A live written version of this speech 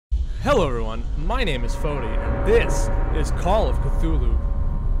Hello everyone, my name is Fody, and this is Call of Cthulhu,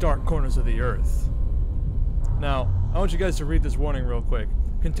 Dark Corners of the Earth. Now, I want you guys to read this warning real quick.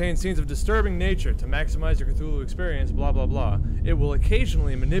 Contains scenes of disturbing nature to maximize your Cthulhu experience, blah blah blah. It will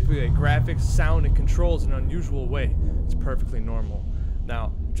occasionally manipulate graphics, sound, and controls in an unusual way. It's perfectly normal.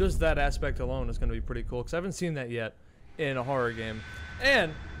 Now, just that aspect alone is going to be pretty cool, because I haven't seen that yet in a horror game.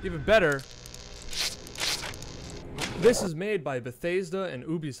 And, even better, this is made by Bethesda and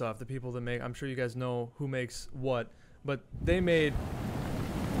Ubisoft, the people that make, I'm sure you guys know who makes what, but they made,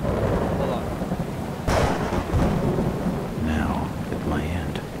 hold on. Now, at my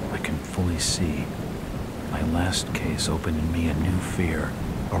end, I can fully see. My last case opened in me a new fear,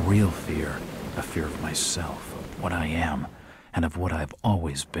 a real fear, a fear of myself, of what I am, and of what I've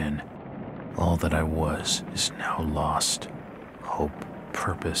always been. All that I was is now lost. Hope,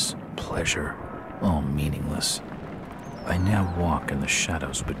 purpose, pleasure, all meaningless. I now walk in the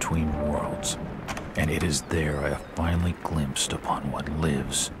shadows between worlds, and it is there I have finally glimpsed upon what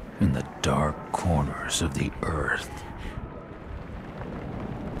lives in the dark corners of the earth.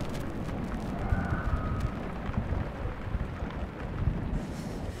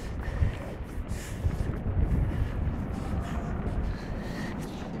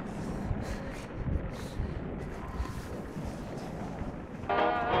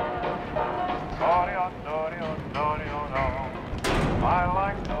 I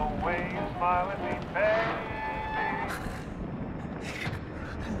like the way you smile at me, baby.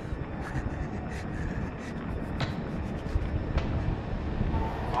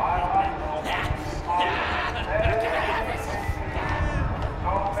 I like the way you smile at me, baby.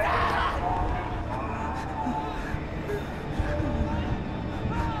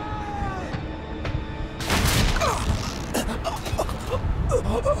 So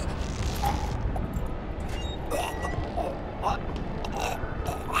baby,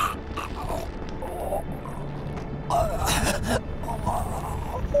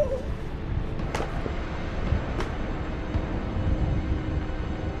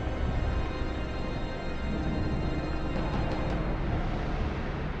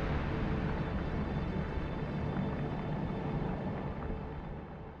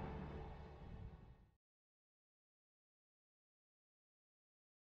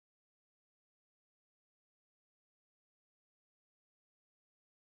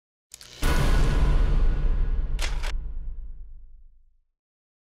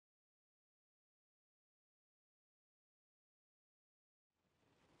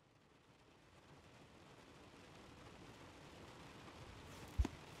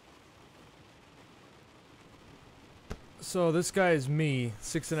 So this guy is me,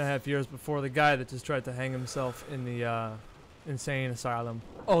 6.5 years before the guy that just tried to hang himself in the insane asylum.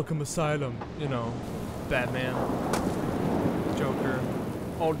 Arkham Asylum, you know, Batman, Joker,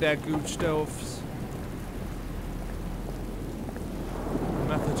 all that good stuffs.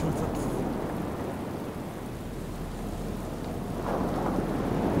 Massachusetts.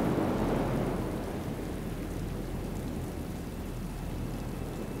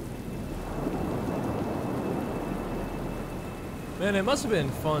 Man, it must have been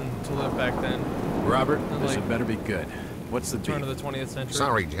fun to live back then. Robert, And, this like, had better be good. What's the turn beef? of the 20th century.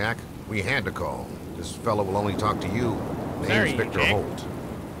 Sorry, Jack. We had to call. This fellow will only talk to you. Name's Victor Holt.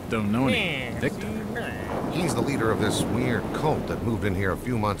 Don't know any. Victor. He's the leader of this weird cult that moved in here a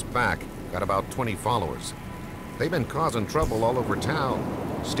few months back. Got about 20 followers. They've been causing trouble all over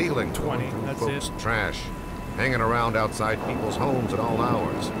town. Stealing, 20, going through that's folks' it. trash. Hanging around outside people's homes at all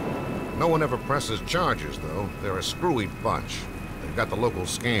hours. No one ever presses charges, though. They're a screwy bunch. They've got the locals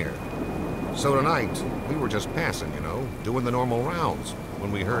scared. So tonight, we were just passing, you know, doing the normal rounds,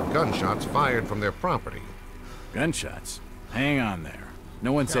 when we heard gunshots fired from their property. Gunshots? Hang on there.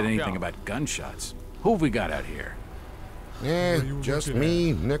 No one said anything about gunshots. Who have we got out here? Yeah, just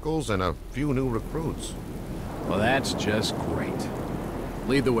me, Nichols, and a few new recruits. Well, that's just great.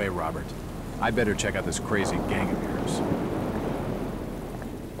 Lead the way, Robert. I better check out this crazy gang of yours.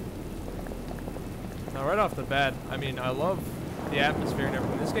 Now, right off the bat, I mean, I love the atmosphere and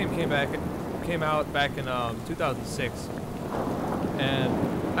everything. This game came out back in 2006,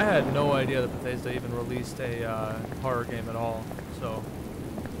 and I had no idea that Bethesda even released a horror game at all. So,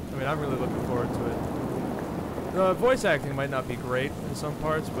 I mean, I'm really looking forward to it. The voice acting might not be great in some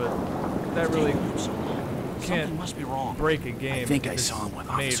parts, but that really can't break a game. I think I if it's saw him with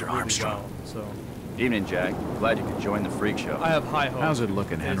made Officer really Armstrong. well, so Evening, Jack. Glad you could join the freak show. I have high hopes. How's it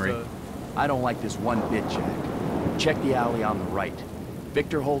looking, Henry? I don't like this one bit, Jack. Check the alley on the right.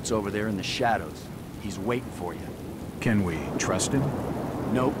 Victor Holt's over there in the shadows. He's waiting for you. Can we trust him?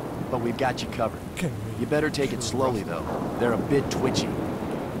 Nope, but we've got you covered. Can You better take it slowly, though. They're a bit twitchy.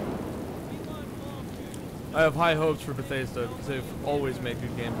 I have high hopes for Bethesda because they've always made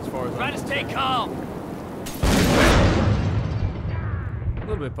good games as far as Try I'm to stay concerned. calm. A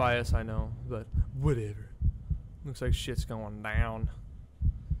little bit biased, I know, but whatever. Looks like shit's going down.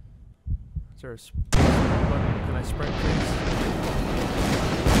 Is there a sprint button? Can I sprint, please?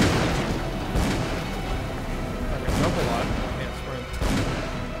 I can jump a lot. I can't sprint.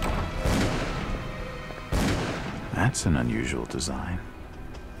 That's an unusual design.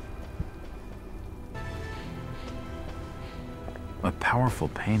 A powerful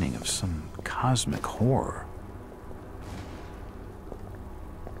painting of some cosmic horror.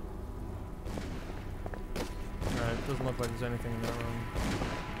 Alright, it doesn't look like there's anything in that room.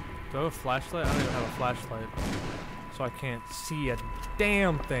 Do I have a flashlight? I don't even have a flashlight. So I can't see a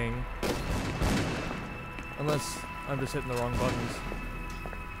damn thing. Unless I'm just hitting the wrong buttons.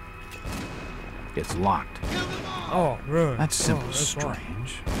 It's locked. Oh, really? That symbol's that's wrong.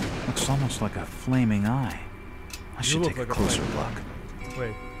 strange. Looks almost like a flaming eye. I should look take like a a closer flaming look.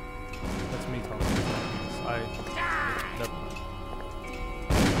 Wait. That's me talking. Never mind.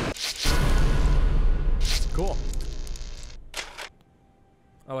 Cool.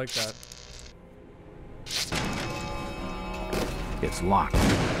 I like that. It's locked.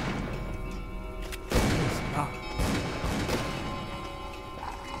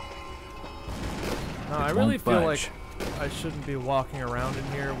 No, It I really won't feel budge. like I shouldn't be walking around in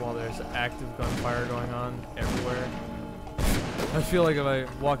here while there's active gunfire going on everywhere. I feel like if I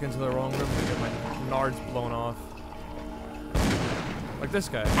walk into the wrong room, I get my nards blown off. Like this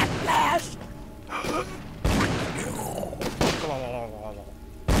guy. At last!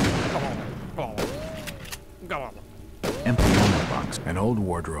 Empty ammo box. An old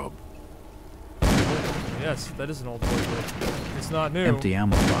wardrobe. Yes, that is an old wardrobe. It's not new. Empty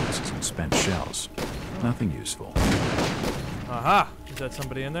ammo boxes and spent shells. Nothing useful. Aha! Is that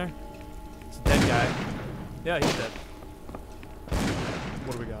somebody in there? It's a dead guy. Yeah, he's dead.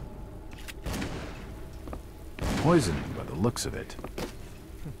 What do we got? Poisoning by the looks of it.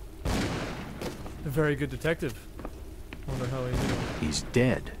 A very good detective. Wonder how he knew. He's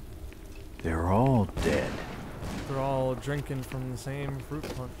dead. They're all dead. They're all drinking from the same fruit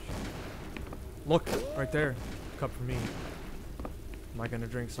punch. Look, right there. Cup for me. Am I gonna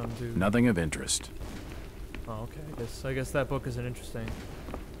drink some too? Nothing of interest. Oh, okay. I guess that book isn't interesting.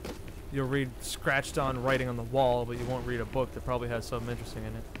 You'll read scratched on writing on the wall, but you won't read a book that probably has something interesting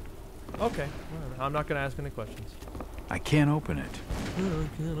in it. Okay, whatever. I'm not gonna ask any questions. I can't open it. Oh, I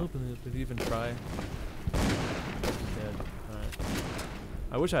can't open it, but even try. Dead. Alright.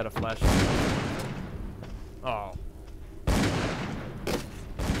 I wish I had a flashlight. Oh. Let's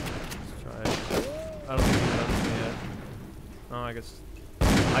try it. I don't think he noticed me yet. Oh, I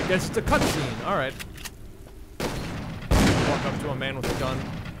guess it's a cutscene. Alright. Walk up to a man with a gun.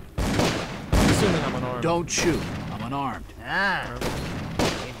 Assuming I'm unarmed. Don't shoot. I'm unarmed. Ah,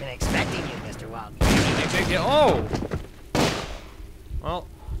 we've been expecting you, Mr. Wald. Oh! Well,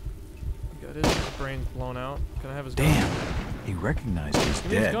 he got his brains blown out. Can I have his gun? Damn. He recognized he's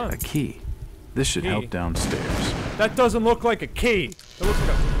Give me his dead. gun. A key. This should Key. help downstairs. That doesn't look like a key. It looks like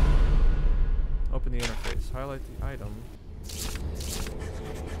a... Open the interface. Highlight the item.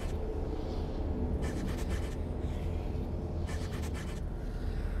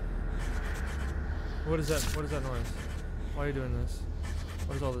 What is that? What is that noise? Why are you doing this?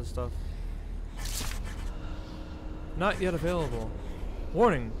 What is all this stuff? Not yet available.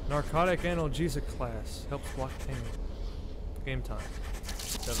 Warning: narcotic analgesic class helps block pain. Game time.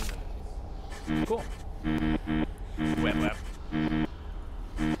 7 minutes. Cool. Web web.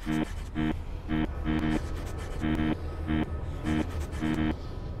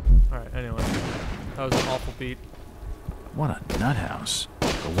 Alright, anyway. That was an awful beat. What a nut house.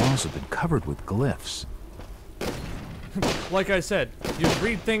 The walls have been covered with glyphs. Like I said, you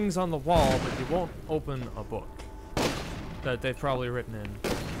read things on the wall, but you won't open a book that they've probably written in,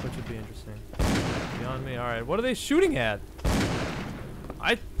 which would be interesting. Beyond me. Alright, what are they shooting at?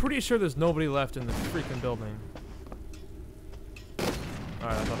 I'm pretty sure there's nobody left in this freaking building.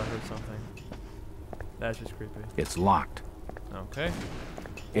 Alright, I thought I heard something. That's just creepy. It's locked. Okay. Well,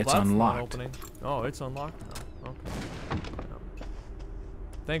 It's that's not unlocked. opening. Oh, it's unlocked? Oh, okay. No.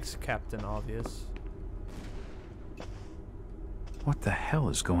 Thanks, Captain Obvious. What the hell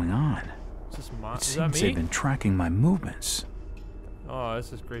is going on? Is this It is that seems me? they've been tracking my movements. Oh,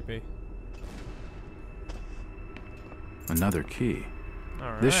 this is creepy. Another key.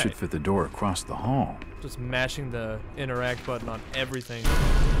 Alright. This should fit the door across the hall. Just mashing the interact button on everything.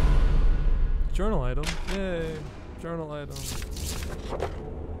 Journal item. Yay. Journal item.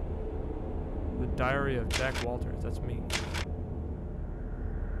 The Diary of Jack Walters. That's me.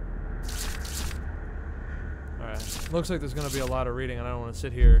 Looks like there's going to be a lot of reading, and I don't want to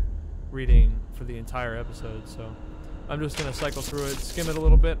sit here reading for the entire episode, so I'm just going to cycle through it, skim it a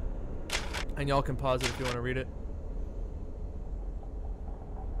little bit, and y'all can pause it if you want to read it.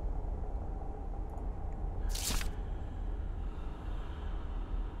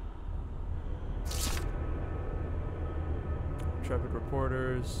 Intrepid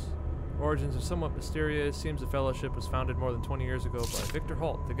reporters. Origins are somewhat mysterious. Seems the Fellowship was founded more than 20 years ago by Victor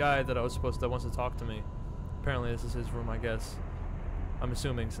Holt, the guy that wants to talk to me. Apparently this is his room, I guess. I'm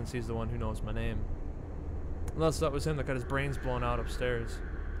assuming, since he's the one who knows my name. Unless that was him that got his brains blown out upstairs.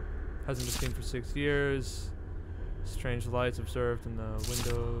 Hasn't been seen for 6 years. Strange lights observed in the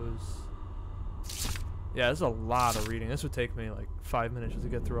windows. Yeah, this is a lot of reading. This would take me like 5 minutes just to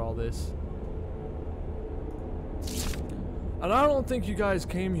get through all this. And I don't think you guys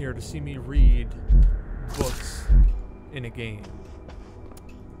came here to see me read books in a game.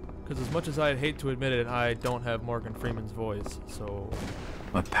 Because as much as I'd hate to admit it, I don't have Morgan Freeman's voice, so...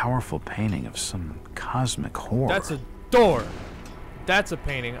 A powerful painting of some cosmic horror. That's a door! That's a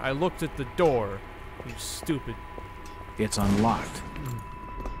painting. I looked at the door. You stupid. It's unlocked.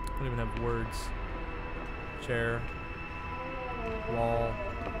 I don't even have words. Chair. Wall.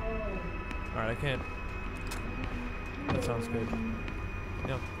 Alright, I can't... That sounds good.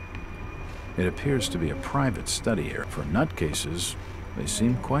 Yep. It appears to be a private study area. For nutcases, they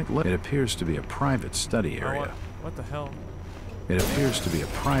seem quite lit. It appears to be a private study area. What the hell? It appears to be a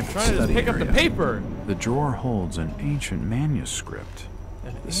private I'm trying to just study pick area. up the paper! The drawer holds an ancient manuscript.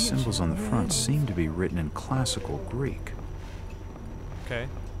 The symbols on the front seem to be written in classical Greek. Okay.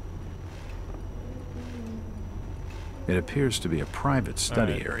 It appears to be a private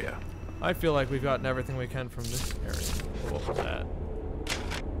study area. I feel like we've gotten everything we can from this area. What was that?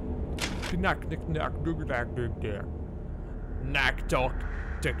 Knock, knock, knock, knock, knock, knock, knock, knock,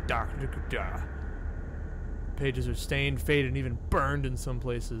 knock, knock, knock. Pages are stained, faded, and even burned in some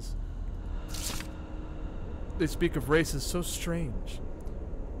places. They speak of races so strange.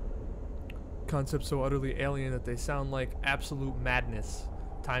 Concepts so utterly alien that they sound like absolute madness.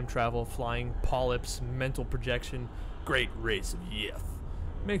 Time travel, flying polyps, mental projection, great race of Yeth.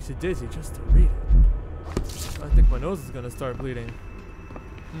 Makes you dizzy just to read it. I think my nose is gonna start bleeding.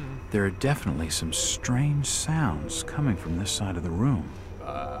 There are definitely some strange sounds coming from this side of the room.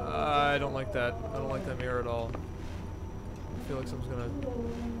 I don't like that. I don't like that mirror at all. I feel like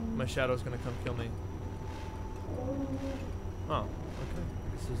my shadow's gonna come kill me. Oh, okay.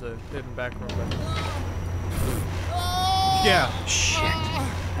 This is a hidden back room. Yeah. Shit.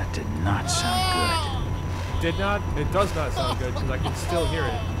 That did not sound good. Did not? It does not sound good because I can still hear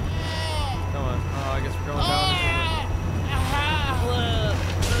it. Come on. Oh, I guess we're going down.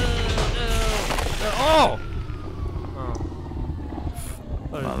 Oh!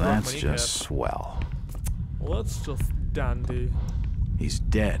 Well, that's just swell. Well, that's just dandy. He's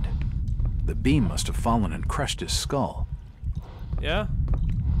dead. The beam must have fallen and crushed his skull. Yeah?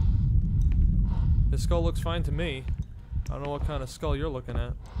 His skull looks fine to me. I don't know what kind of skull you're looking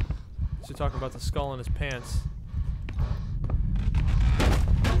at. You're talking about the skull in his pants.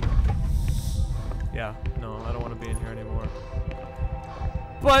 Yeah, no, I don't want to be in here anymore.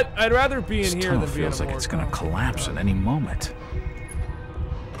 But I'd rather be in here than be in a feels like it's gonna collapse at any moment.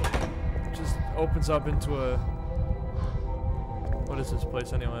 It just opens up into a... What is this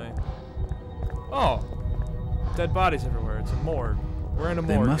place anyway? Oh! Dead bodies everywhere. It's a morgue. We're in a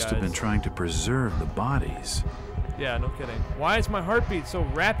morgue, They must guys. have been trying to preserve the bodies. Yeah, no kidding. Why is my heartbeat so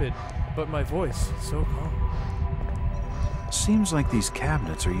rapid, but my voice so calm? Seems like these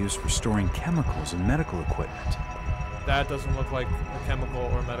cabinets are used for storing chemicals and medical equipment. That doesn't look like a chemical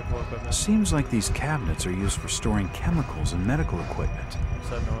or medical equipment. Seems like these cabinets are used for storing chemicals and medical equipment. What's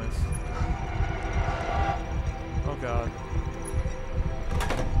that noise? Oh god.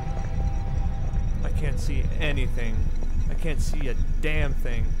 I can't see anything. I can't see a damn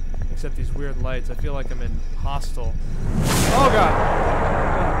thing except these weird lights. I feel like I'm in Hostel. Oh god!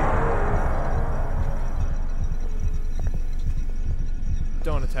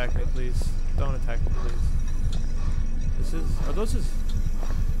 Don't attack me, please. Don't attack me, please. This is... Are those his...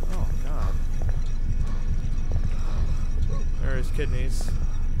 Oh god. There are his kidneys.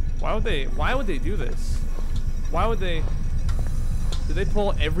 Why would they do this? Why would they... Did they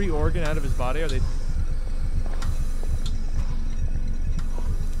pull every organ out of his body? Are they...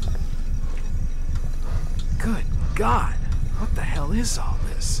 Good God! What the hell is all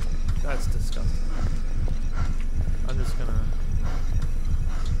this? That's disgusting. I'm just gonna...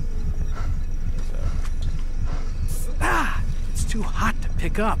 Ah! It's too hot to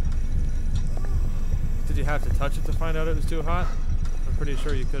pick up. Did you have to touch it to find out it was too hot? pretty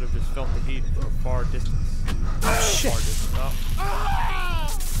sure you could have just felt the heat from a far distance. Oh, shit! Far distance. Oh.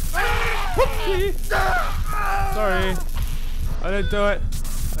 Whoopsie! Sorry. I didn't do it.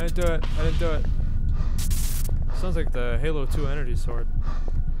 I didn't do it. I didn't do it. Sounds like the Halo 2 energy sword.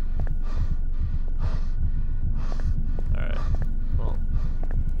 Alright. Well,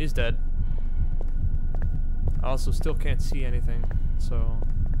 he's dead. I also still can't see anything, so...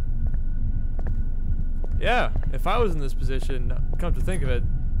 Yeah, if I was in this position, come to think of it,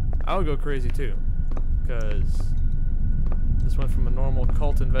 I would go crazy too. Because this went from a normal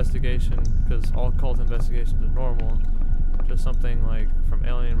cult investigation, because all cult investigations are normal, to something like from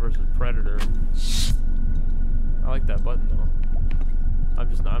Alien vs. Predator. I like that button though.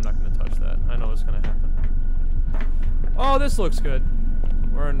 I'm not gonna touch that. I know what's gonna happen. Oh, this looks good.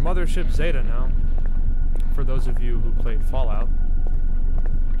 We're in Mothership Zeta now. For those of you who played Fallout.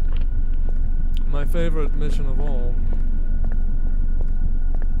 My favorite mission of all.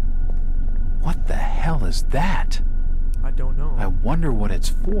 What the hell is that? I don't know. I wonder what it's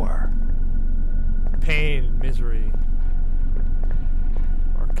for. Pain and misery.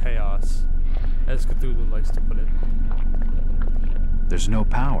 Or chaos, as Cthulhu likes to put it. There's no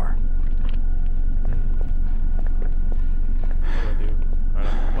power. What do I do?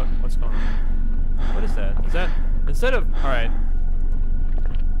 Alright, what's going on? What is that? Is that... Instead of... Alright.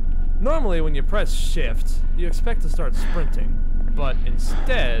 Normally when you press shift, you expect to start sprinting. But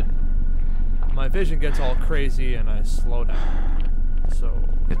instead, my vision gets all crazy and I slow down. So...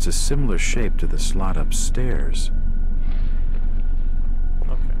 It's a similar shape to the slot upstairs.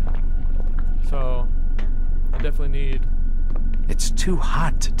 Okay. So... I definitely need... It's too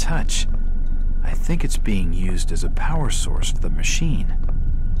hot to touch. I think it's being used as a power source for the machine.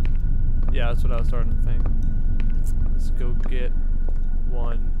 Yeah, that's what I was starting to think. Let's go get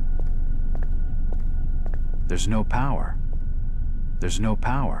one. There's no power. There's no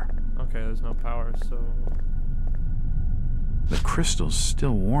power. Okay, there's no power, so... The crystal's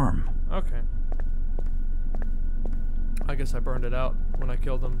still warm. Okay. I guess I burned it out when I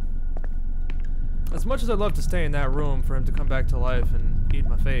killed him. As much as I'd love to stay in that room for him to come back to life and eat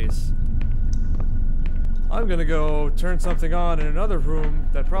my face, I'm gonna go turn something on in another room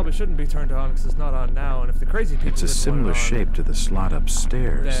that probably shouldn't be turned on because it's not on now, and if the crazy people It's a didn't want similar it on, shape to the slot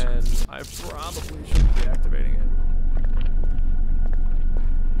upstairs. then I probably shouldn't be activating it.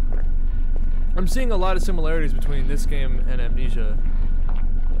 I'm seeing a lot of similarities between this game and Amnesia.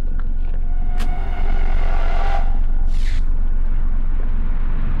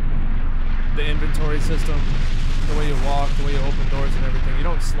 The inventory system, the way you walk, the way you open doors and everything. You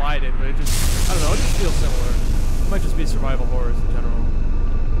don't slide it, but it just, I don't know, it just feels similar. It might just be survival horrors in general.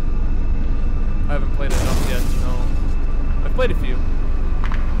 I haven't played enough yet to know. I've played a few,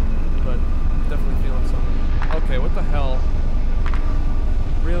 but definitely feeling something. Okay, what the hell?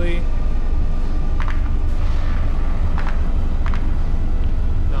 Really?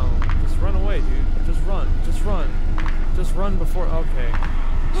 No, just run away, dude. Just run. Just run. Just run before, okay.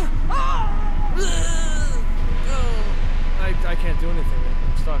 I can't do anything, man.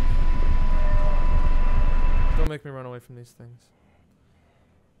 I'm stuck. Don't make me run away from these things.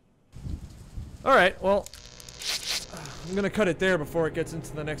 Alright, well, I'm gonna cut it there before it gets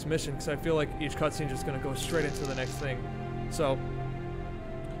into the next mission, because I feel like each cutscene is just gonna go straight into the next thing. So,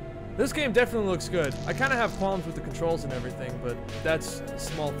 this game definitely looks good. I kind of have qualms with the controls and everything, but that's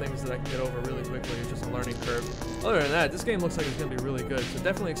small things that I can get over really quickly. It's just a learning curve. Other than that, this game looks like it's gonna be really good, so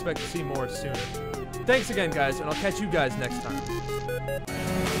definitely expect to see more soon. Thanks again, guys, and I'll catch you guys next time.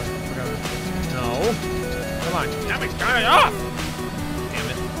 No. Come on. Damn it, got it off! Damn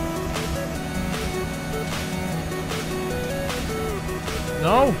it.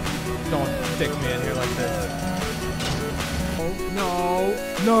 No! Don't stick me in here like this. Oh, no.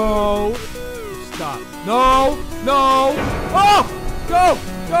 No! Stop. No! No! Oh! Go!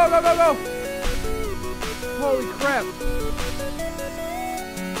 Go, go, go, go! Holy crap!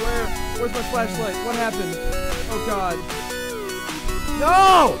 Where's my flashlight? What happened? Oh god.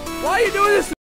 No! Why are you doing this?